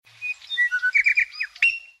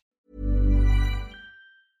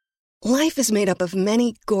Life is made up of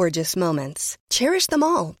many gorgeous moments. Cherish them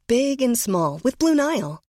all, big and small, with Blue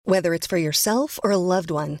Nile. Whether it's for yourself or a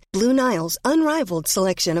loved one, Blue Nile's unrivaled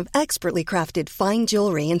selection of expertly crafted fine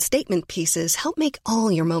jewelry and statement pieces help make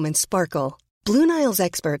all your moments sparkle. Blue Nile's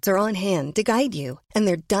experts are on hand to guide you, and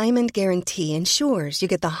their diamond guarantee ensures you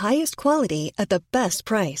get the highest quality at the best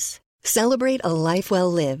price. Celebrate a life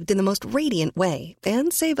well lived in the most radiant way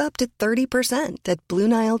and save up to 30% at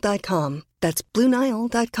BlueNile.com. That's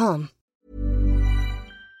BlueNile.com.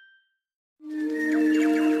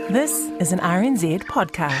 This is an RNZ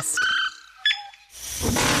podcast.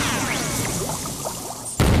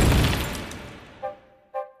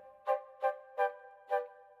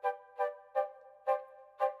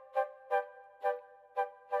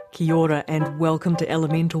 Kia ora and welcome to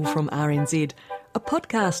Elemental from RNZ, a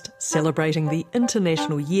podcast celebrating the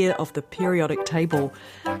International Year of the Periodic Table.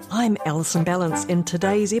 I'm Alison Ballance, and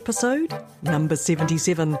today's episode, number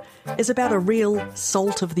 77, is about a real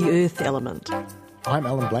salt of the earth element. I'm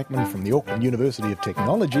Alan Blackman from the Auckland University of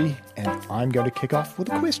Technology, and I'm going to kick off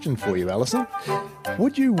with a question for you, Alison.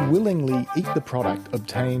 Would you willingly eat the product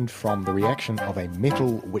obtained from the reaction of a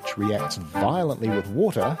metal which reacts violently with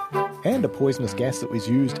water and a poisonous gas that was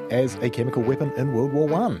used as a chemical weapon in World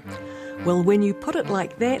War I? Well, when you put it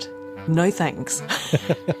like that, no thanks.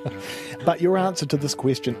 But your answer to this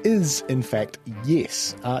question is, in fact,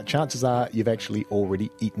 yes. Chances are you've actually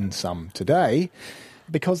already eaten some today,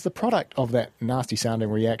 because the product of that nasty-sounding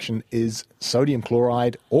reaction is sodium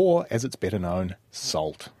chloride, or, as it's better known,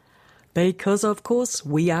 salt. Because, of course,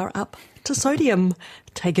 we are up to sodium.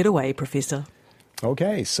 Take it away, Professor.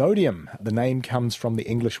 Okay, sodium. The name comes from the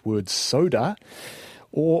English word soda,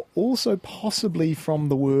 or also possibly from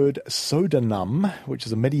the word sodanum, which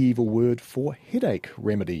is a medieval word for headache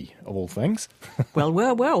remedy, of all things. Well.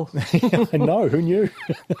 I know, who knew?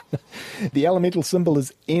 The elemental symbol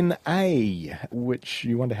is Na, which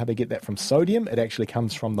you wonder how they get that from sodium. It actually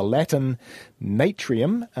comes from the Latin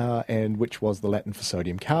natrium, and which was the Latin for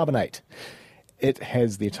sodium carbonate. It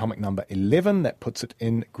has the atomic number 11. That puts it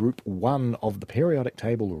in group 1 of the periodic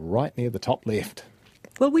table right near the top left.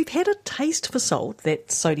 Well, we've had a taste for salt,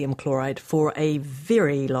 that's sodium chloride, for a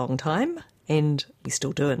very long time, and we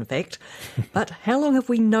still do, in fact. But how long have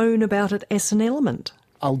we known about it as an element?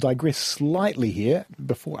 I'll digress slightly here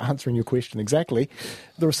before answering your question exactly.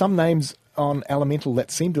 There are some names on elemental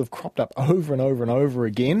that seem to have cropped up over and over and over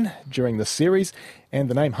again during this series, and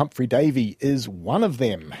the name Humphrey Davy is one of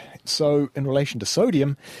them. So, in relation to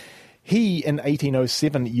sodium, he, in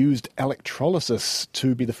 1807, used electrolysis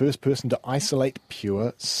to be the first person to isolate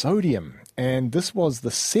pure sodium. And this was the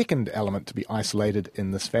second element to be isolated in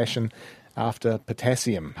this fashion after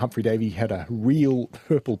potassium. Humphrey Davy had a real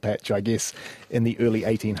purple patch, I guess, in the early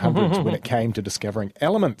 1800s when it came to discovering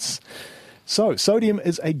elements. So, sodium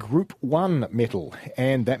is a group 1 metal,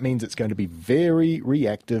 and that means it's going to be very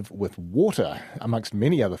reactive with water, amongst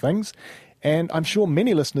many other things. And I'm sure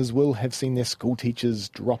many listeners will have seen their school teachers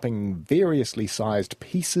dropping variously sized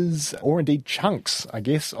pieces, or indeed chunks, I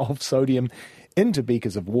guess, of sodium into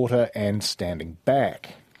beakers of water and standing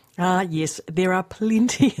back. Ah, yes, there are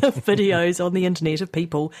plenty of videos on the internet of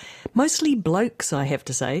people, mostly blokes, I have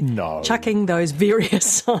to say, chucking those various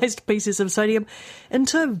sized pieces of sodium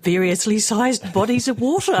into variously sized bodies of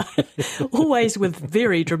water, always with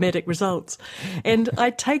very dramatic results. And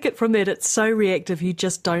I take it from that it's so reactive you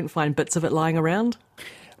just don't find bits of it lying around?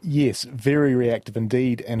 Yes, very reactive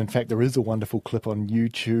indeed. And in fact, there is a wonderful clip on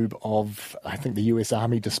YouTube of, I think, the US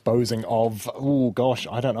Army disposing of,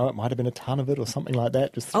 I don't know, it might have been a ton of it or something like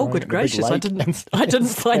that. Just good gracious, I didn't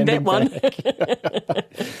find that one.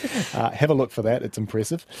 Have a look for that, it's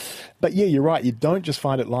impressive. But yeah, you're right, you don't just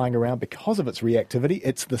find it lying around because of its reactivity.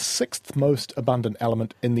 It's the 6th most abundant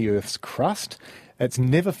element in the Earth's crust. It's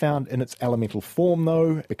never found in its elemental form,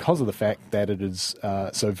 though, because of the fact that it is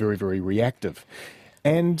so very, very reactive.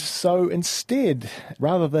 And so instead,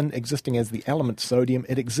 rather than existing as the element sodium,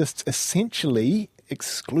 it exists essentially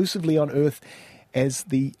exclusively on Earth as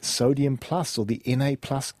the sodium plus or the Na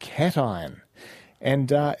plus cation.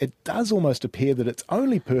 And it does almost appear that its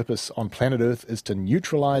only purpose on planet Earth is to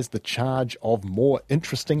neutralise the charge of more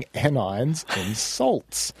interesting anions in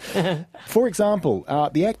salts. For example,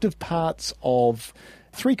 the active parts of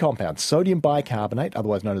 3 compounds: sodium bicarbonate,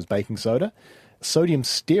 otherwise known as baking soda, sodium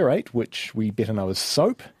stearate, which we better know as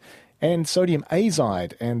soap, and sodium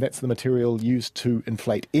azide, and that's the material used to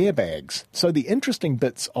inflate airbags. So the interesting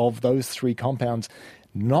bits of those three compounds,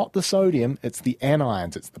 not the sodium, it's the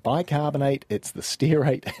anions. It's the bicarbonate, it's the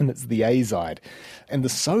stearate, and it's the azide. And the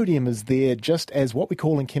sodium is there just as what we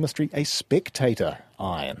call in chemistry a spectator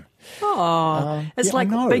ion. Oh, it's like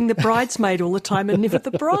being the bridesmaid all the time and never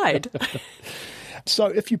the bride. So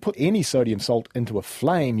if you put any sodium salt into a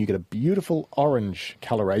flame, you get a beautiful orange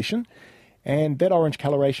coloration. And that orange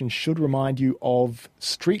coloration should remind you of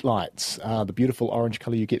streetlights, the beautiful orange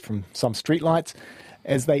colour you get from some streetlights,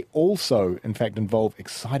 as they also, in fact, involve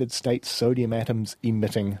excited state sodium atoms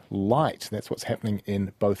emitting light. That's what's happening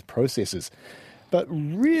in both processes. But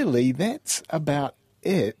really, that's about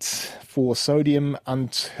it for sodium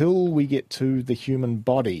until we get to the human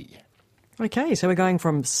body. Okay, so we're going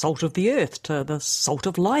from salt of the earth to the salt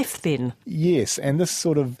of life then. Yes, and this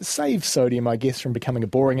sort of saves sodium, I guess, from becoming a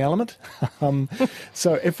boring element.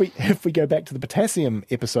 So if we go back to the potassium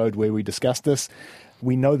episode where we discussed this,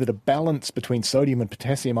 we know that a balance between sodium and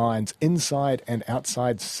potassium ions inside and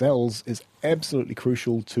outside cells is absolutely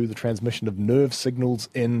crucial to the transmission of nerve signals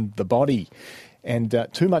in the body. And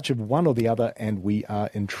too much of one or the other, and we are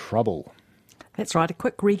in trouble. That's right, a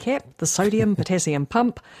quick recap. The sodium-potassium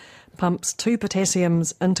pump pumps 2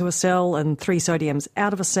 potassiums into a cell and 3 sodiums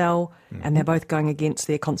out of a cell, and they're both going against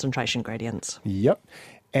their concentration gradients. Yep.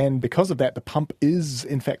 And because of that, the pump is,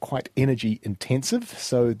 in fact, quite energy intensive.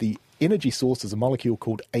 So the energy source is a molecule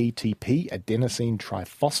called ATP, adenosine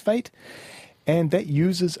triphosphate, and that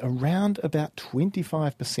uses around about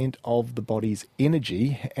 25% of the body's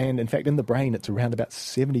energy. And in fact, in the brain, it's around about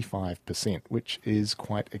 75%, which is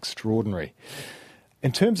quite extraordinary.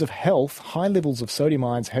 In terms of health, high levels of sodium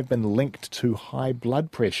ions have been linked to high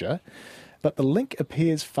blood pressure, but the link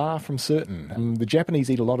appears far from certain. The Japanese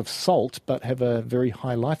eat a lot of salt, but have a very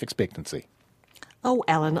high life expectancy. Oh,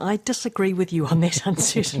 Alan, I disagree with you on that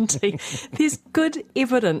uncertainty. There's good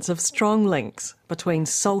evidence of strong links between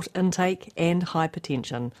salt intake and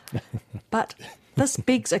hypertension. But this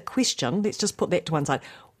begs a question. Let's just put that to one side.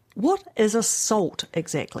 What is a salt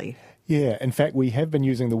exactly? Yeah, in fact, we have been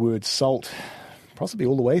using the word salt possibly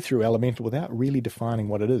all the way through Elemental without really defining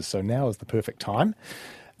what it is. So now is the perfect time.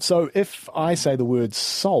 So if I say the word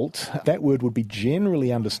salt, that word would be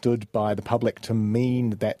generally understood by the public to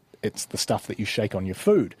mean that it's the stuff that you shake on your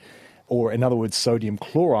food, or in other words, sodium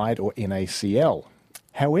chloride or NaCl.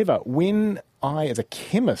 However, when I, as a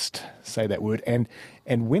chemist, say that word, and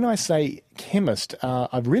when I say chemist,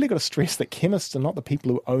 I've really got to stress that chemists are not the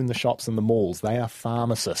people who own the shops and the malls. They are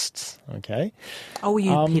pharmacists, okay? Oh,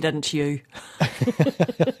 you pedant, you.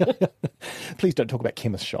 Please don't talk about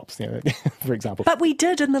chemist shops, for example. But we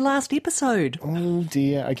did in the last episode. Oh,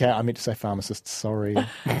 dear. Okay, I meant to say pharmacists, sorry.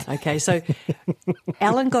 Okay, so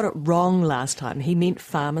Alan got it wrong last time. He meant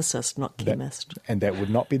pharmacist, not chemist. And that would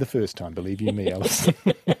not be the first time, believe you me, Alice.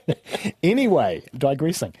 Anyway,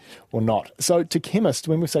 digressing, or not. So to chemists,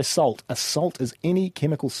 when we say salt, a salt is any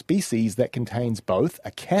chemical species that contains both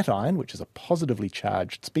a cation, which is a positively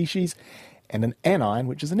charged species, and an anion,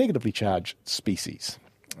 which is a negatively charged species.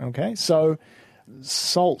 Okay, so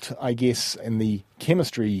salt, I guess, in the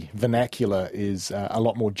chemistry vernacular is a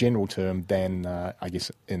lot more general term than, I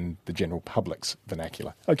guess, in the general public's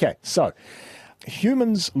vernacular. Okay, so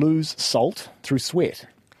humans lose salt through sweat.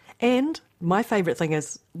 And my favourite thing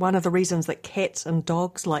is one of the reasons that cats and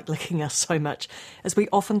dogs like licking us so much is we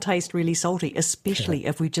often taste really salty, especially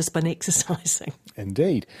if we've just been exercising.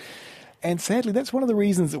 Indeed. And sadly, that's one of the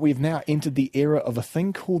reasons that we've now entered the era of a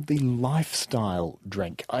thing called the lifestyle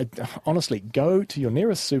drink. Honestly, go to your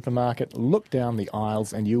nearest supermarket, look down the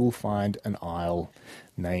aisles, and you will find an aisle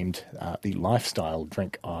named the lifestyle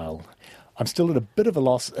drink aisle. I'm still at a bit of a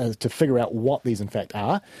loss to figure out what these in fact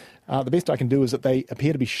are. The best I can do is that they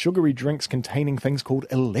appear to be sugary drinks containing things called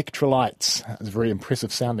electrolytes. It's a very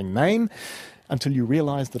impressive sounding name until you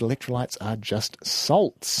realise that electrolytes are just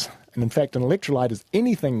salts. And in fact, an electrolyte is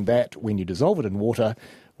anything that, when you dissolve it in water,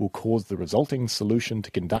 will cause the resulting solution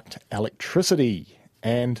to conduct electricity.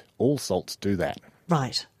 And all salts do that.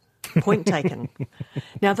 Right. Point taken.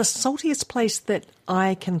 Now, the saltiest place that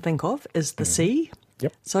I can think of is the sea.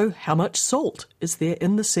 Yep. So how much salt is there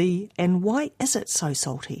in the sea, and why is it so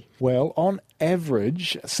salty? Well, on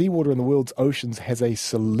average, seawater in the world's oceans has a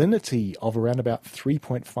salinity of around about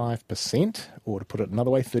 3.5%, or to put it another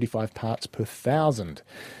way, 35 parts per thousand.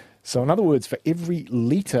 So in other words, for every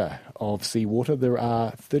litre of seawater, there are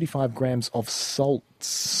 35 grams of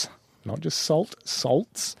salts. Not just salt,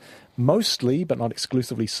 salts. Mostly, but not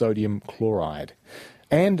exclusively, sodium chloride.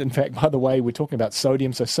 And, in fact, by the way, we're talking about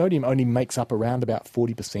sodium. So sodium only makes up around about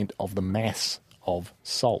 40% of the mass of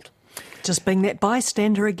salt. Just being that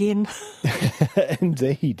bystander again.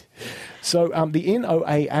 Indeed. So the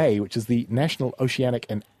NOAA, which is the National Oceanic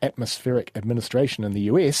and Atmospheric Administration in the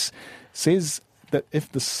US, says that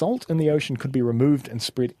if the salt in the ocean could be removed and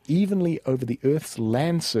spread evenly over the Earth's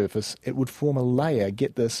land surface, it would form a layer,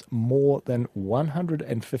 get this, more than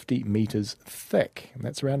 150 metres thick. And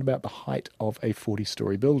that's around about the height of a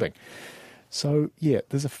 40-storey building. So, yeah,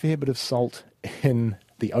 there's a fair bit of salt in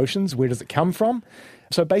the oceans. Where does it come from?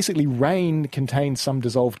 So basically, rain contains some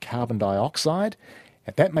dissolved carbon dioxide,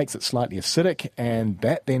 and that makes it slightly acidic, and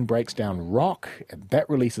that then breaks down rock, and that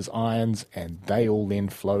releases ions, and they all then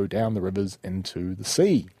flow down the rivers into the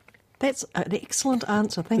sea. That's an excellent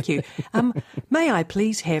answer, thank you. May I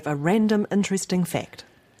please have a random interesting fact?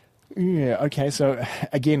 Yeah, okay, so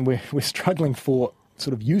again, we're struggling for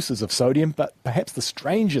sort of uses of sodium, but perhaps the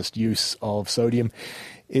strangest use of sodium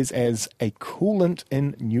is as a coolant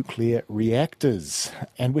in nuclear reactors.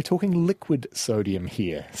 And we're talking liquid sodium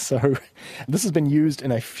here. So this has been used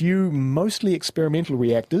in a few mostly experimental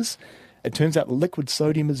reactors. It turns out liquid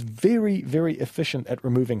sodium is very, very efficient at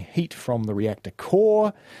removing heat from the reactor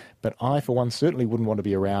core, but I, for one, certainly wouldn't want to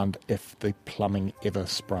be around if the plumbing ever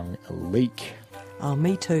sprung a leak. Oh,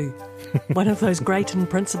 me too. One of those great in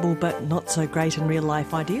principle but not so great in real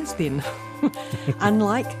life ideas then.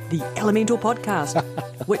 Unlike the Elemental podcast,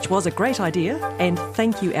 which was a great idea, and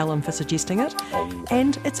thank you, Alan, for suggesting it.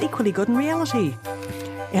 And it's equally good in reality.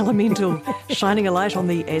 Elemental, shining a light on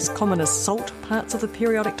the as common as salt parts of the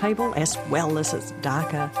periodic table, as well as its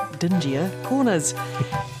darker, dingier corners.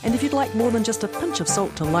 And if you'd like more than just a pinch of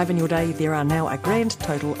salt to liven your day, there are now a grand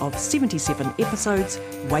total of 77 episodes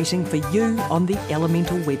waiting for you on the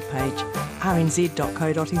Elemental webpage,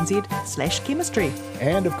 rnz.co.nz/chemistry.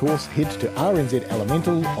 And of course, head to RNZ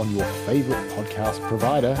Elemental on your favourite podcast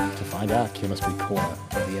provider to find our chemistry corner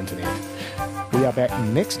of the internet. We are back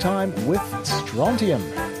next time with strontium.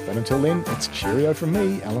 But until then, it's cheerio from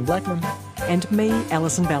me, Alan Blackman. And me,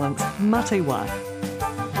 Alison Ballance. Mate wā.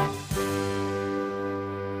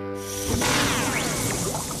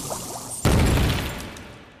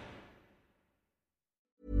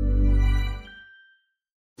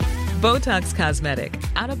 Botox Cosmetic,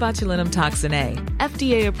 out of botulinum toxin A,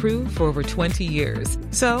 FDA approved for over 20 years.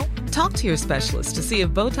 So, talk to your specialist to see if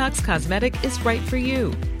Botox Cosmetic is right for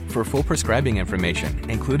you. For full prescribing information,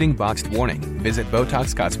 including boxed warning, visit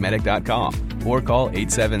BotoxCosmetic.com or call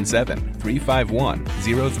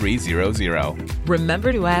 877-351-0300.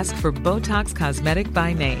 Remember to ask for Botox Cosmetic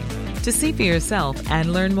by name. To see for yourself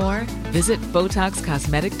and learn more, visit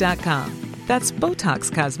BotoxCosmetic.com. That's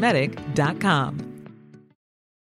BotoxCosmetic.com.